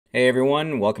Hey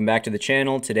everyone, welcome back to the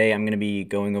channel. Today I'm going to be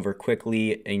going over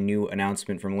quickly a new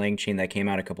announcement from Langchain that came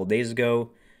out a couple days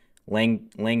ago.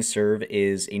 LangServe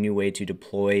is a new way to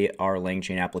deploy our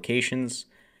Langchain applications.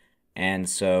 And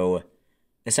so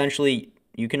essentially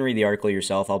you can read the article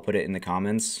yourself. I'll put it in the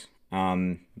comments.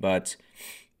 But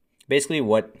basically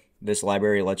what this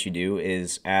library lets you do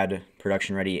is add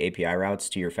production ready API routes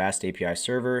to your FastAPI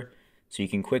server so you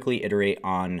can quickly iterate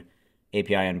on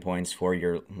API endpoints for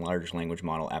your large language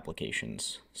model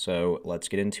applications. So let's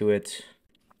get into it.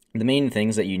 The main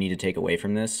things that you need to take away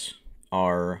from this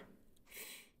are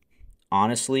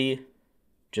honestly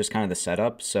just kind of the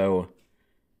setup. So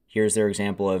here's their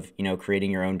example of,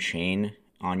 creating your own chain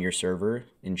on your server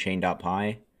in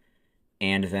chain.py,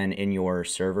 and then in your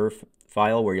server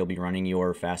file where you'll be running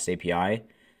your FastAPI,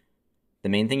 the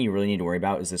main thing you really need to worry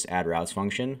about is this add routes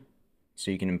function.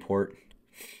 So you can import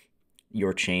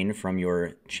your chain from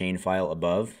your chain file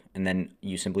above, and then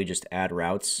you simply just add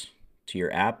routes to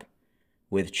your app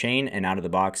with chain, and out of the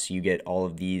box you get all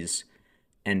of these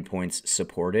endpoints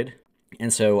supported.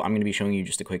 And so I'm going to be showing you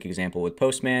just a quick example with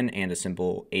Postman and a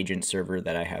simple agent server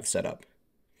that I have set up.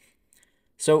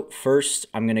 So first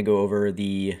I'm going to go over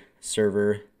the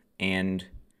server and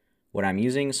what I'm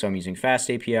using. So I'm using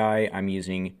FastAPI, I'm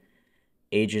using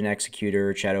agent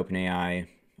executor, chat OpenAI,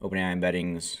 OpenAI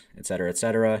embeddings, etc.,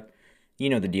 etc. You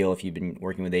know the deal if you've been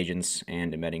working with agents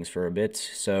and embeddings for a bit.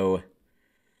 So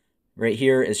right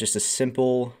here is just a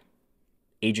simple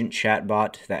agent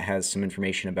chatbot that has some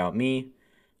information about me.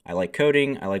 I like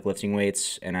coding, I like lifting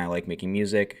weights, and I like making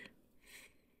music.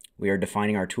 We are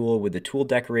defining our tool with the tool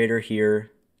decorator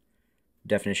here,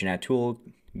 definition add tool,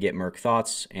 get Merc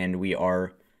thoughts, and we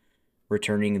are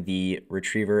returning the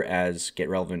retriever as get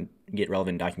relevant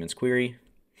documents query.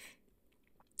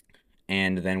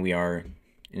 And then we are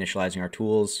initializing our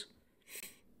tools.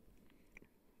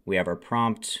 We have our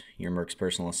prompt, your Merc's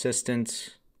personal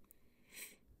assistant,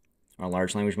 our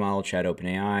large language model, chat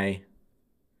OpenAI,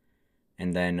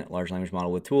 and then large language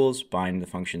model with tools, bind the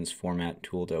functions format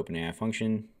tool to OpenAI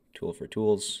function, tool for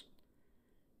tools.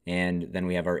 And then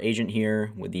we have our agent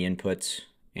here with the input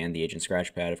and the agent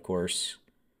scratchpad, of course.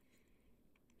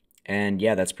 And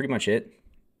yeah, that's pretty much it.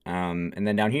 And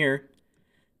then down here,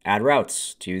 add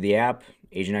routes to the app,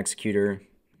 agent executor,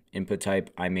 input type,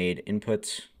 I made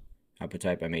input, output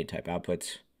type, I made type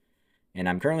output, and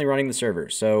I'm currently running the server.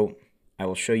 So I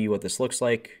will show you what this looks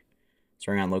like. It's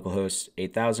running on localhost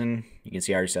 8000. You can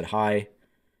see I already said hi.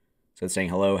 So it's saying,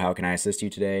 hello, how can I assist you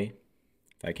today?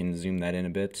 If I can zoom that in a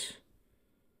bit.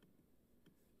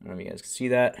 I don't know if you guys can see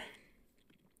that.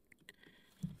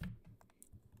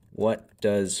 What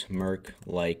does Merc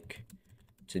like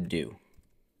to do?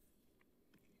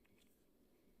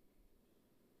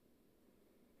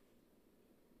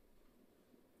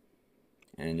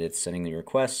 And it's sending the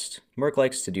request. Merc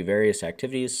likes to do various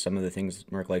activities. Some of the things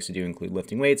Merc likes to do include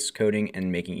lifting weights, coding,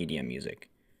 and making EDM music.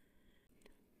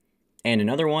 And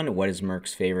another one, what is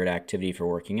Merc's favorite activity for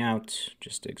working out?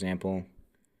 Just an example.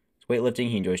 It's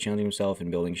weightlifting. He enjoys challenging himself and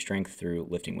building strength through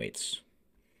lifting weights.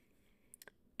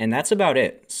 And that's about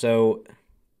it. So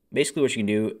basically what you can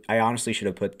do, I honestly should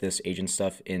have put this agent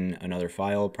stuff in another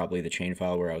file, probably the chain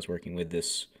file where I was working with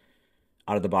this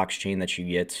out-of-the-box chain that you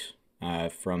get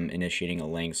from initiating a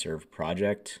LangServe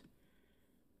project.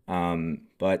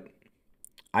 But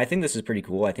I think this is pretty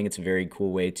cool. I think it's a very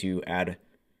cool way to add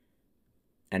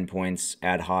endpoints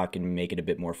ad hoc and make it a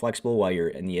bit more flexible while you're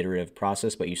in the iterative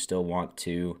process, but you still want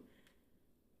to,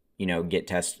 get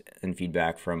tests and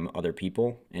feedback from other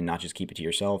people and not just keep it to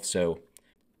yourself. So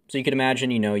you can imagine,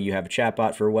 you have a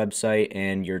chatbot for a website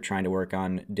and you're trying to work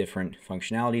on different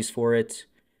functionalities for it,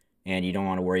 and you don't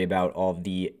want to worry about all of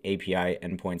the API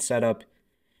endpoint setup.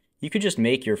 You could just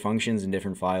make your functions in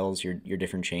different files, your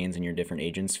different chains and your different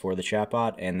agents for the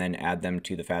chatbot, and then add them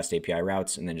to the FastAPI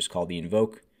routes, and then just call the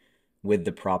invoke with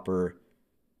the proper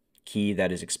key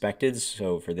that is expected.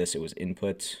 So for this, it was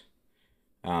input.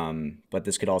 But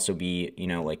this could also be,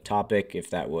 like topic, if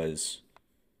that was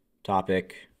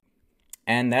topic.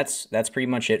 And that's pretty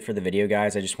much it for the video,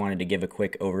 guys. I just wanted to give a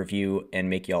quick overview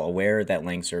and make y'all aware that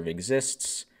LangServe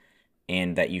exists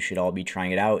and that you should all be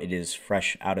trying it out. It is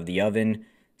fresh out of the oven,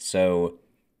 so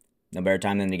no better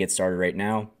time than to get started right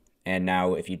now. And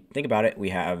now, if you think about it, we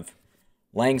have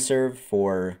LangServe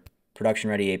for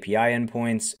production-ready API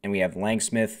endpoints, and we have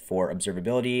Langsmith for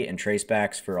observability and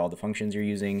tracebacks for all the functions you're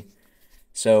using.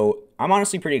 So I'm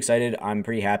honestly pretty excited. I'm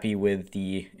pretty happy with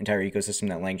the entire ecosystem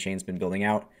that Langchain's been building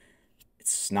out.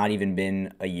 It's not even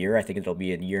been a year. I think it'll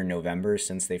be a year in November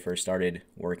since they first started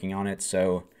working on it.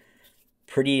 So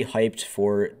pretty hyped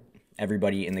for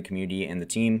everybody in the community and the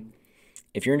team.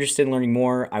 If you're interested in learning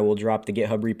more, I will drop the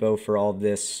GitHub repo for all of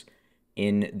this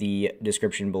in the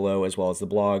description below, as well as the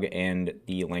blog and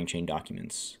the Langchain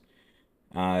documents.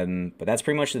 But that's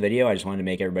pretty much the video. I just wanted to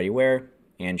make everybody aware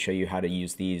and show you how to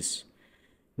use these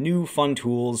new fun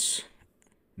tools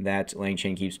that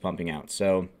Langchain keeps pumping out.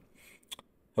 So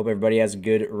hope everybody has a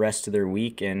good rest of their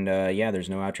week. And yeah, there's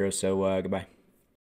no outro, so goodbye.